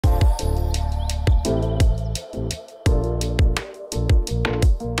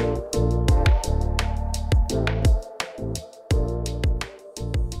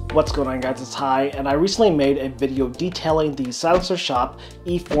What's going on, guys? It's Ty, and I recently made a video detailing the Silencer Shop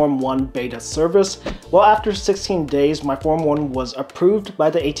eForm 1 beta service. Well, after 16 days, my Form 1 was approved by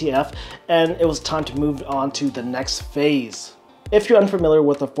the ATF, and it was time to move on to the next phase. If you're unfamiliar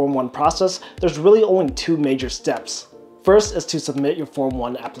with the Form 1 process, there's really only two major steps. First is to submit your Form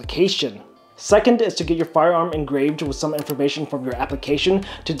 1 application. Second is to get your firearm engraved with some information from your application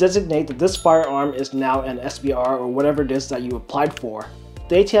to designate that this firearm is now an SBR or whatever it is that you applied for.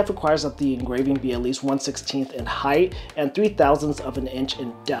 The ATF requires that the engraving be at least 1/16 in height and 3/1000 of an inch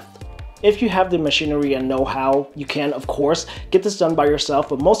in depth. If you have the machinery and know-how, you can, of course, get this done by yourself,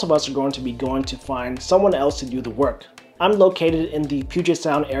 but most of us are going to find someone else to do the work. I'm located in the Puget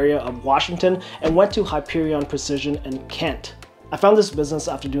Sound area of Washington and went to Hyperion Precision in Kent. I found this business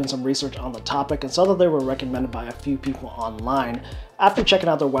after doing some research on the topic and saw that they were recommended by a few people online. After checking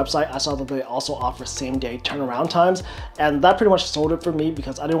out their website, I saw that they also offer same-day turnaround times, and that pretty much sold it for me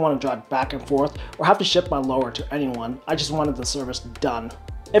because I didn't want to drive back and forth or have to ship my lower to anyone. I just wanted the service done.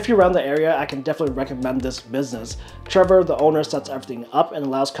 If you're around the area, I can definitely recommend this business. Trevor, the owner, sets everything up and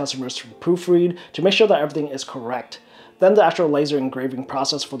allows customers to proofread to make sure that everything is correct. Then the actual laser engraving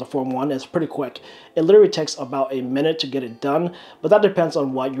process for the Form 1 is pretty quick. It literally takes about a minute to get it done, but that depends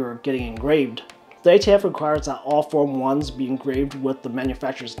on what you're getting engraved. The ATF requires that all Form 1s be engraved with the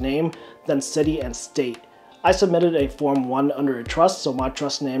manufacturer's name, then city and state. I submitted a Form 1 under a trust, so my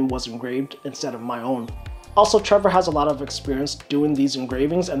trust name was engraved instead of my own. Also, Trevor has a lot of experience doing these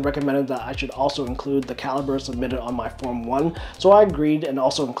engravings and recommended that I should also include the caliber submitted on my Form 1, so I agreed and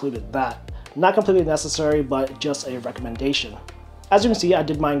also included that. Not completely necessary, but just a recommendation. As you can see, I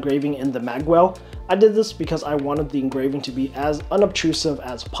did my engraving in the magwell. I did this because I wanted the engraving to be as unobtrusive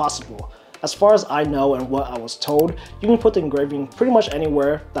as possible. As far as I know and what I was told, you can put the engraving pretty much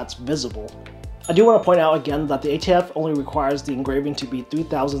anywhere that's visible. I do want to point out again that the ATF only requires the engraving to be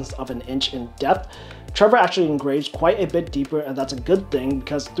 3/1000 of an inch in depth. Trevor actually engraves quite a bit deeper, and that's a good thing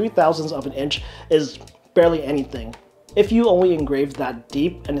because 3/1000 of an inch is barely anything. If you only engrave that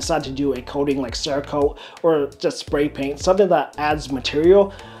deep and decide to do a coating like Cerakote or just spray paint, something that adds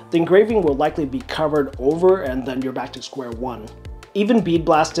material, the engraving will likely be covered over and then you're back to square one. Even bead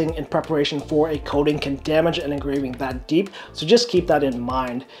blasting in preparation for a coating can damage an engraving that deep, so just keep that in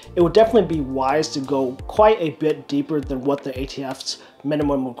mind. It would definitely be wise to go quite a bit deeper than what the ATF's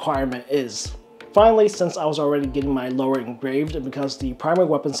minimum requirement is. Finally, since I was already getting my lower engraved and because the primary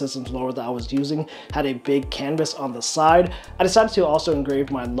weapon system's lower that I was using had a big canvas on the side, I decided to also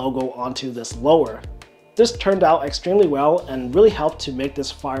engrave my logo onto this lower. This turned out extremely well and really helped to make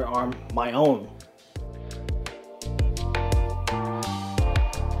this firearm my own.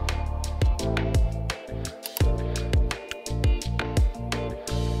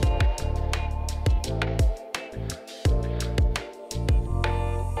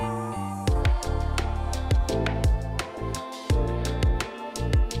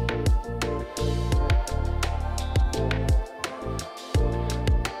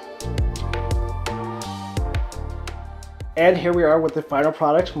 And here we are with the final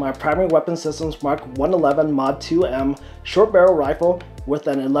product, my Primary Weapon Systems Mark 111 Mod 2M short barrel rifle with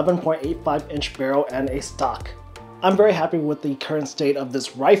an 11.85 inch barrel and a stock. I'm very happy with the current state of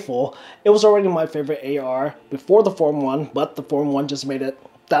this rifle. It was already my favorite AR before the Form 1, but the Form 1 just made it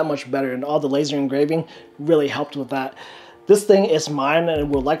that much better, and all the laser engraving really helped with that. This thing is mine and it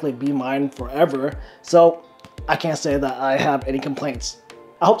will likely be mine forever, so I can't say that I have any complaints.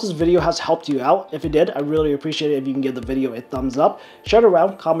 I hope this video has helped you out. If it did, I really appreciate it if you can give the video a thumbs up, share it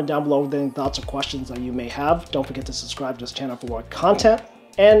around, comment down below with any thoughts or questions that you may have. Don't forget to subscribe to this channel for more content.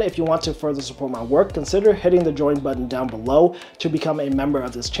 And if you want to further support my work, consider hitting the join button down below to become a member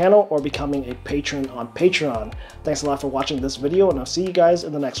of this channel or becoming a patron on Patreon. Thanks a lot for watching this video, and I'll see you guys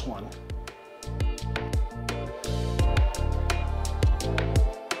in the next one.